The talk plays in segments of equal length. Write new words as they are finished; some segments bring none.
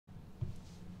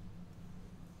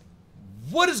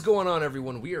What is going on,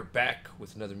 everyone? We are back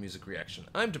with another music reaction.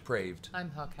 I'm Depraved.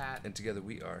 I'm Hellcat. And together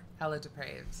we are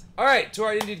HellaDepraved. Alright, to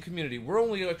our Indian community, we're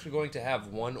only actually going to have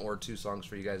one or two songs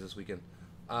for you guys this weekend.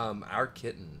 Our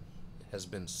kitten has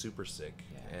been super sick,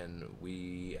 and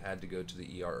we had to go to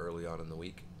the ER early on in the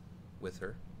week with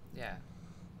her. Yeah.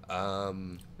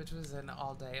 Which was an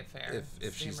all-day affair.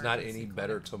 If she's not any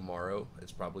better tomorrow,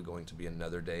 it's probably going to be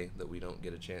another day that we don't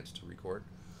get a chance to record.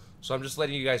 So I'm just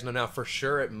letting you guys know now. For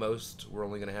sure, at most, we're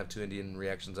only going to have 2 Indian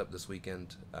reactions up this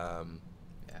weekend. Yeah,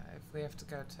 if we have to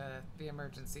go to the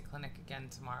emergency clinic again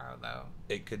tomorrow, though.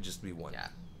 It could just be one. Yeah.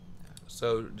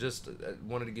 So just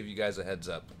wanted to give you guys a heads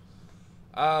up.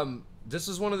 This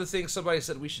is one of the things somebody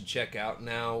said we should check out.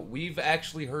 Now, we've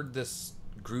actually heard this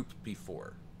group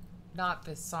before. Not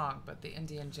this song, but the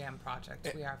Indian Jam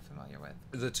Project we are familiar with.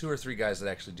 The 2 or 3 guys that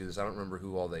actually do this, I don't remember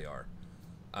who all they are.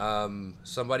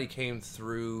 Somebody came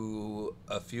through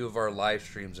a few of our live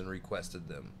streams and requested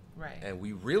them. Right. And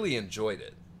we really enjoyed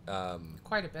it.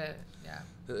 Quite a bit, yeah.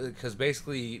 Because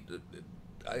basically,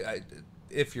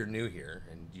 if you're new here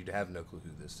and you have no clue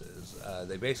who this is,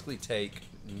 they basically take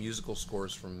musical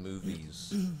scores from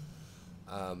movies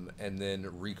and then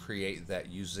recreate that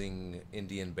using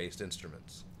Indian-based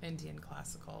instruments. Indian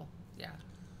classical, yeah.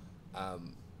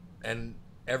 And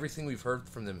everything we've heard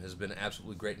from them has been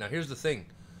absolutely great. Now, here's the thing.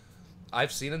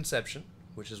 I've seen Inception,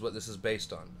 which is what this is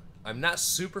based on. I'm not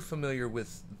super familiar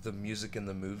with the music in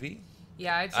the movie.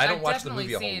 Yeah, I don't watch the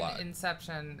movie a whole lot. I've definitely seen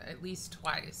Inception at least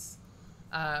twice,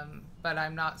 but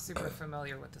I'm not super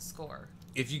familiar with the score.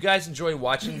 If you guys enjoy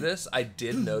watching this, I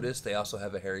did notice they also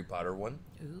have a Harry Potter one.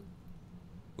 Ooh.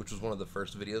 Which was one of the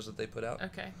first videos that they put out.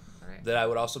 Okay, all right. That I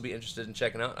would also be interested in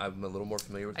checking out. I'm a little more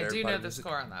familiar with Harry Potter. I do know the music.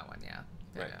 score on that one, yeah.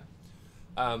 Right.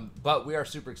 Yeah. But we are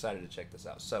super excited to check this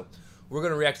out. So we're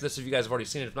going to react to this. If you guys have already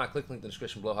seen it, if not, click the link in the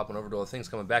description below. Hop on over to all the things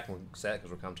coming back. And we're excited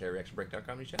because we're commentary, reaction, breakdown,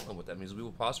 comedy channel. And what that means is we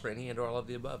will pause for any and or all of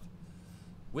the above.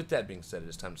 With that being said, it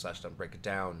is time to slash down, break it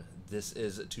down. This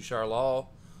is Tushar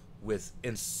Lall with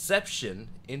Inception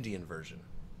Indian version.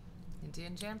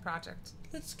 Indian Jam Project.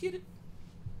 Let's get it.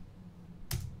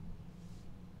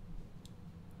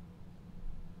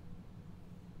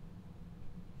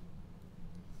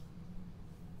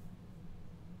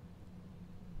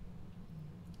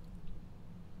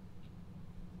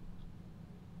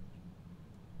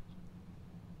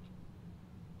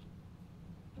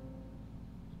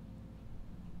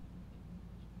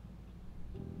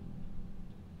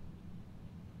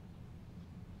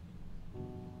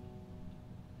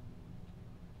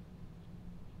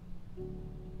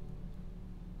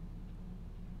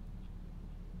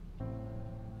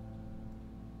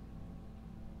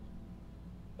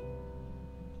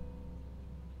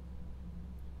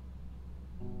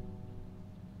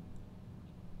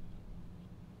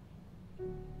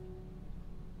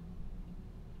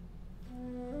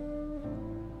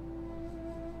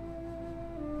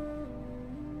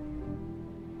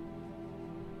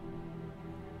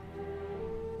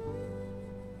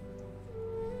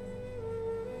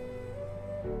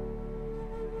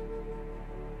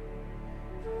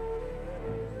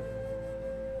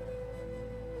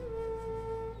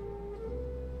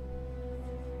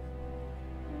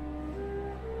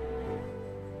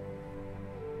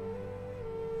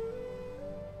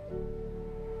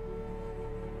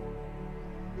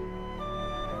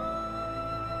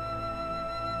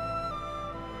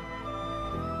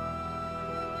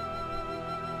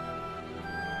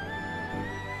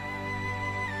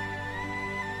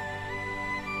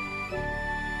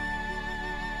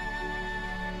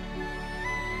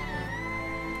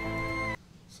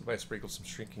 Somebody sprinkled some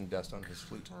shrinking dust on his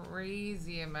flute.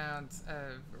 Crazy amounts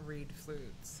of reed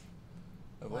flutes.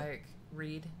 Of what? Like,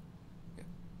 reed.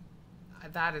 Yeah.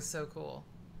 That is so cool.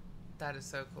 That is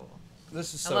so cool.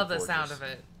 This is so I love gorgeous. the sound of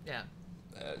it. Yeah.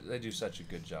 They do such a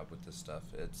good job with this stuff.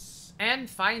 It's and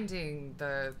finding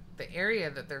the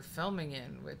area that they're filming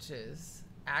in, which is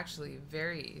actually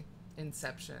very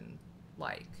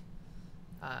Inception-like.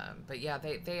 But yeah,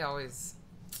 they always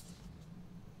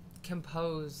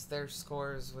compose their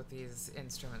scores with these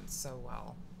instruments so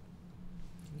well.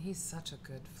 And he's such a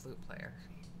good flute player.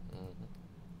 Mm-hmm.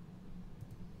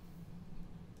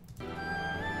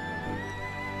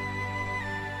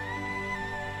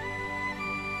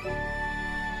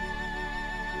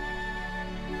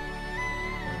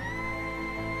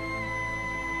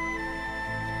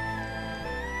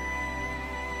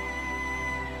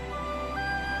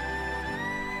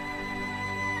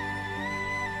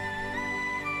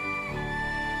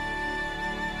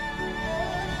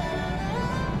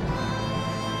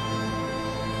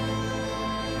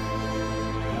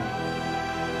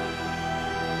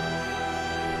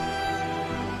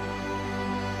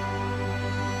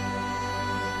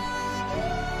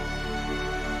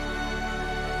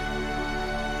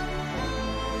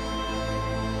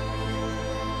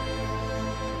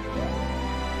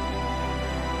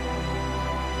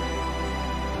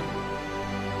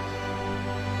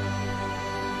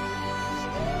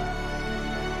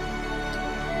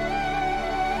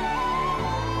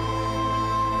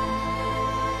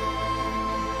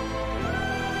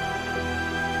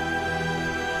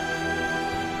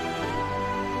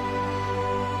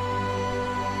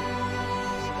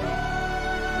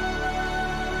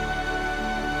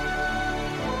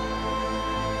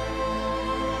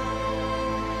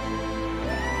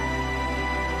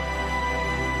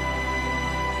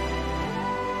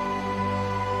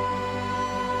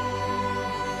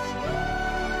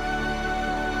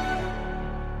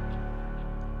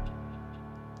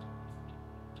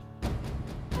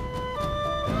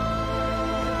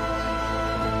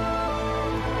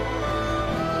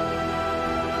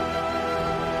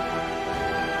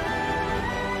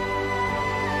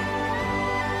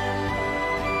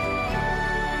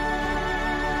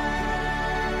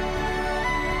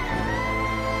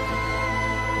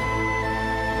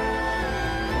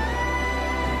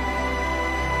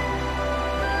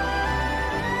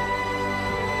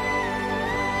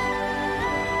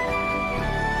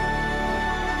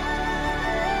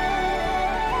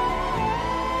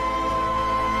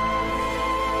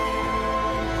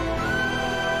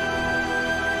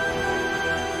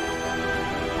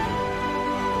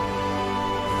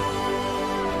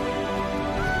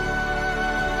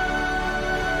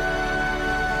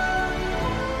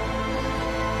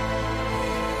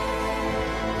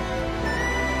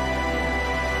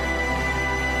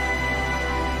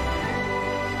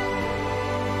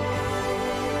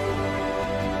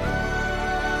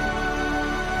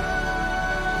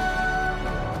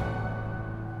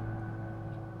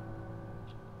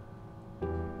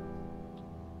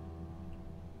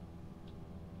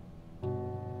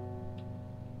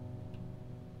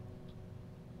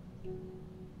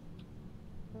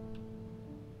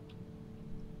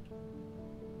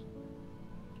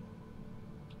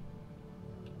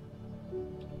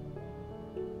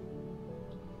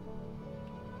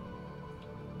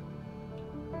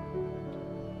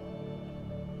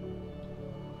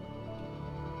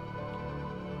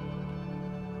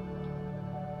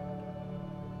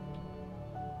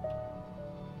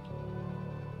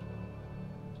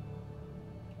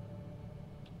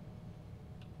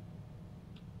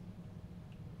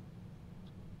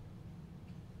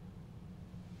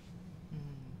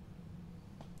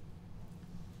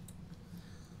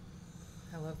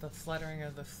 love the fluttering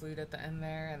of the flute at the end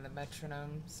there, and the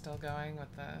metronome still going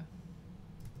with the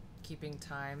keeping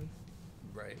time.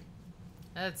 Right.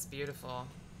 That's beautiful.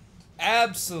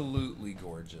 Absolutely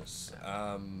gorgeous.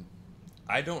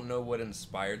 I don't know what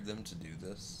inspired them to do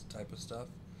this type of stuff.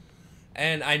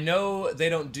 And I know they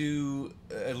don't do,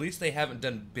 at least they haven't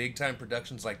done big time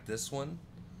productions like this one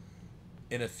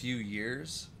in a few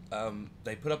years.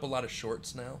 They put up a lot of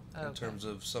shorts now in terms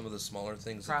of some of the smaller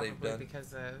things that they've done. Probably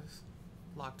because of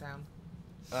lockdown.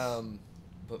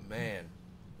 But man,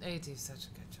 they do such a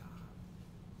good job.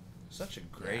 Such a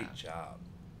great job.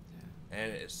 Yeah.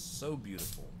 And it's so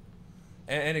beautiful.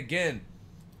 And again,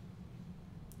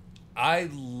 I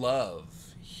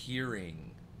love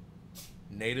hearing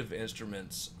native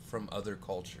instruments from other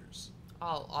cultures.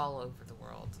 All over the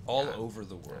world. All over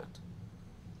the world.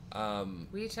 Yeah.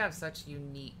 We each have such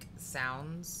unique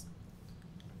sounds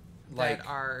that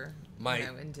are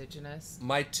indigenous.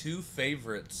 My two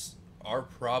favorites are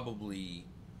probably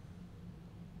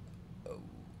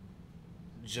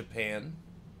Japan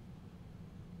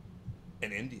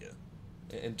and India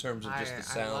in terms of just the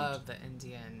sound. I love the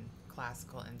Indian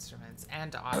classical instruments,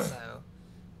 and also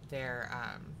their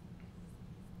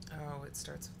it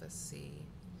starts with a C.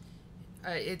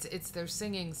 It's their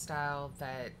singing style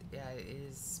that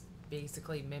is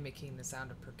basically mimicking the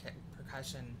sound of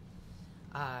percussion.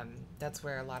 That's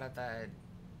where a lot of the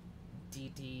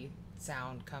DD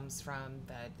sound comes from.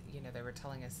 That they were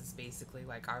telling us is basically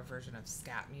like our version of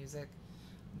scat music,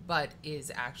 but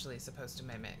is actually supposed to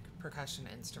mimic percussion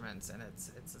instruments. And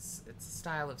it's a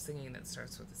style of singing that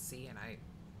starts with a C. And I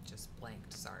just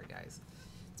blanked. Sorry, guys.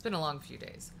 It's been a long few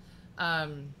days,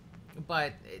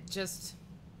 but it just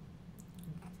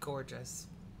gorgeous,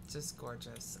 just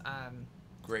gorgeous.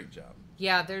 Great job.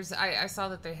 Yeah, I saw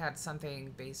that they had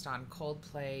something based on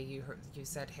Coldplay. You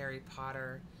said Harry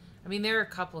Potter. I mean, there are a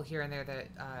couple here and there that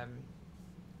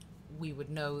we would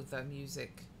know the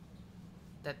music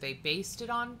that they based it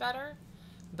on better,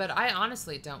 but I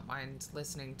honestly don't mind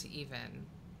listening to even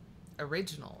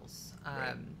originals.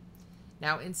 Right.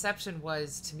 Now, Inception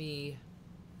was to me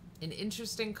an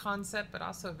interesting concept, but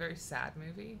also a very sad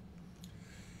movie.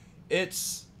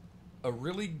 It's a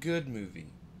really good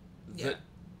movie that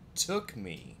took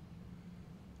me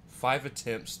 5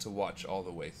 attempts to watch all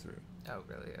the way through. Oh,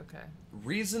 really? Okay.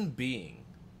 Reason being,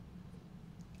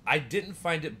 I didn't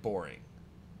find it boring,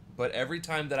 but every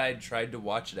time that I had tried to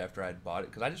watch it after I'd bought it,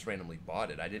 because I just randomly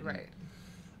bought it, I didn't. Right.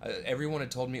 Everyone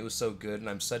had told me it was so good, and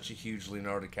I'm such a huge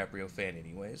Leonardo DiCaprio fan,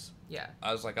 anyways. Yeah.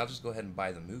 I was like, I'll just go ahead and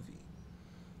buy the movie.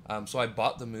 So I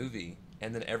bought the movie.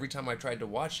 And then every time I tried to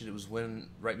watch it, it was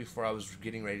right before I was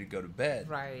getting ready to go to bed.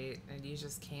 Right, and you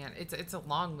just can't. It's a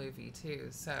long movie, too,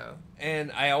 so.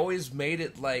 And I always made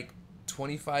it like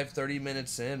 25, 30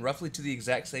 minutes in, roughly to the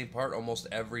exact same part almost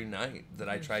every night that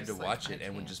I tried to watch it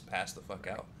and would just pass the fuck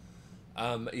out.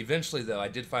 Eventually, though, I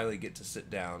did finally get to sit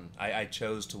down. I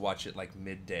chose to watch it like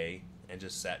midday and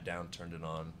just sat down, turned it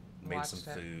on, made some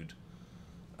food,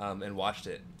 and watched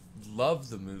it. Love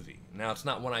the movie. Now, it's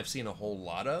not one I've seen a whole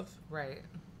lot of. Right.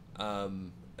 As a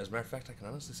matter of fact, I can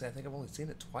honestly say I think I've only seen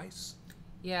it twice.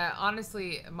 Yeah,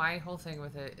 honestly, my whole thing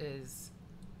with it is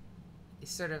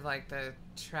sort of like the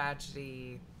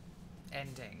tragedy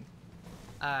ending.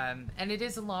 And it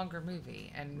is a longer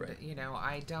movie. And,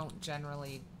 I don't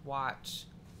generally watch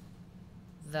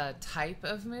the type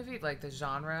of movie, like the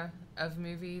genre of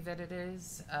movie that it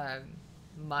is,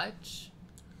 much.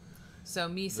 So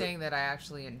me saying that I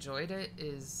actually enjoyed it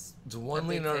is the one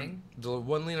Leonardo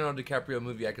DiCaprio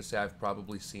movie I could say I've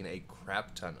probably seen a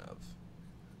crap ton of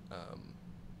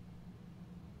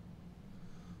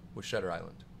was Shutter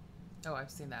Island. Oh, I've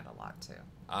seen that a lot too.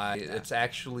 It's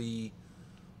actually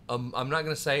I'm not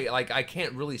gonna say I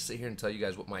can't really sit here and tell you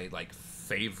guys what my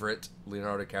favorite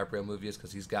Leonardo DiCaprio movie is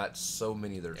because he's got so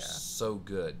many that are so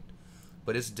good.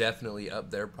 But it's definitely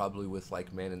up there, probably with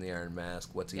Man in the Iron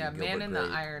Mask. What's Eating Gilbert Grape? Man in the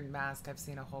Iron Mask. I've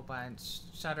seen a whole bunch.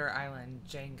 Shutter Island,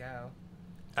 Django.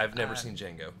 I've never seen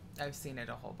Django. I've seen it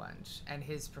a whole bunch, and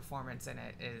his performance in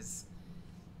it is,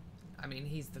 I mean,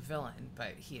 he's the villain,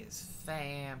 but he is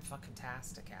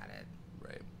fucking-tastic at it.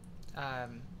 Right.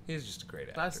 He's just a great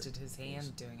actor. Busted his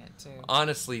hand doing it too.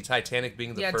 Honestly, Titanic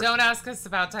being the first. Yeah, don't ask us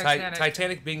about Titanic.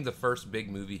 Titanic being the first big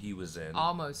movie he was in.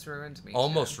 Almost ruined me.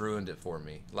 Almost ruined it for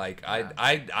me.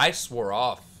 I swore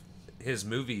off his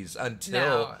movies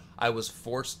until I was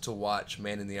forced to watch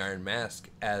Man in the Iron Mask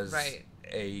as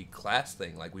a class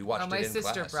thing. We watched it in class. My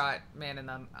sister brought Man in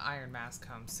the Iron Mask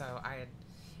home,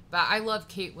 but I love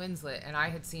Kate Winslet, and I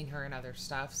had seen her in other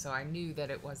stuff, so I knew that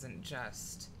it wasn't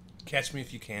just. Catch Me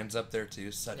If You Can's up there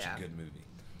too. Such a good movie.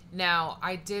 Now,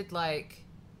 I did like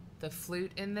the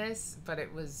flute in this, but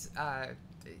it was,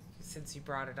 since you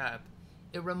brought it up,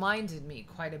 it reminded me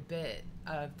quite a bit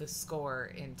of the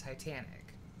score in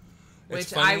Titanic,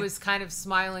 which I was kind of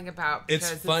smiling about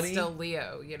because it's still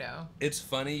Leo, you know? It's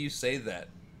funny you say that,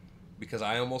 because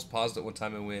I almost paused it one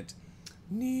time and went,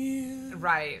 near,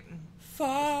 right,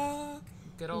 far,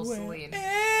 good old Celine,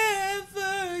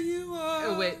 wherever you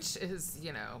are, which is,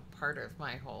 you know, part of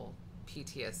my whole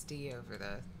PTSD over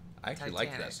the I actually Titanic.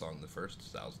 liked that song the first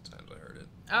 1,000 times I heard it.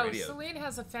 Oh, Celine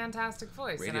has a fantastic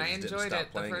voice, and I enjoyed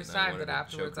it the first time, but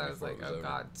afterwards I was like, oh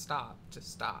God, stop.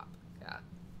 Just stop.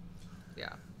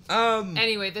 Yeah.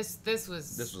 Anyway, this was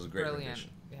a great brilliant.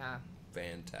 rendition. Yeah.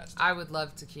 Fantastic. I would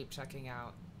love to keep checking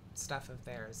out stuff of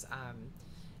theirs.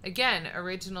 Again,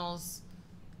 originals,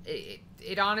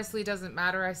 it honestly doesn't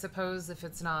matter, I suppose, if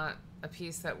it's not a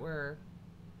piece that we're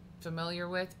familiar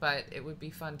with, but it would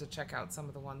be fun to check out some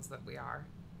of the ones that we are.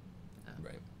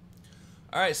 Right.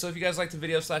 All right, so if you guys like the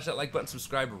video, slash that like button,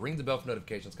 subscribe, ring the bell for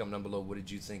notifications. Comment down below. What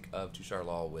did you think of Tushar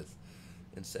Lall with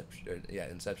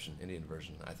Inception Indian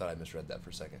version? I thought I misread that for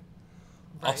a second.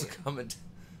 Right.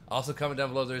 Also comment down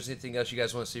below if there's anything else you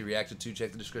guys want to see reacted to.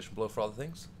 Check the description below for all the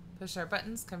things. Push our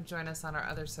buttons. Come join us on our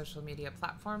other social media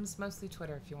platforms, mostly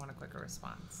Twitter if you want a quicker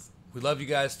response. We love you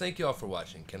guys. Thank you all for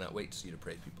watching. Cannot wait to see you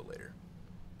depraved people later.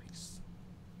 Peace.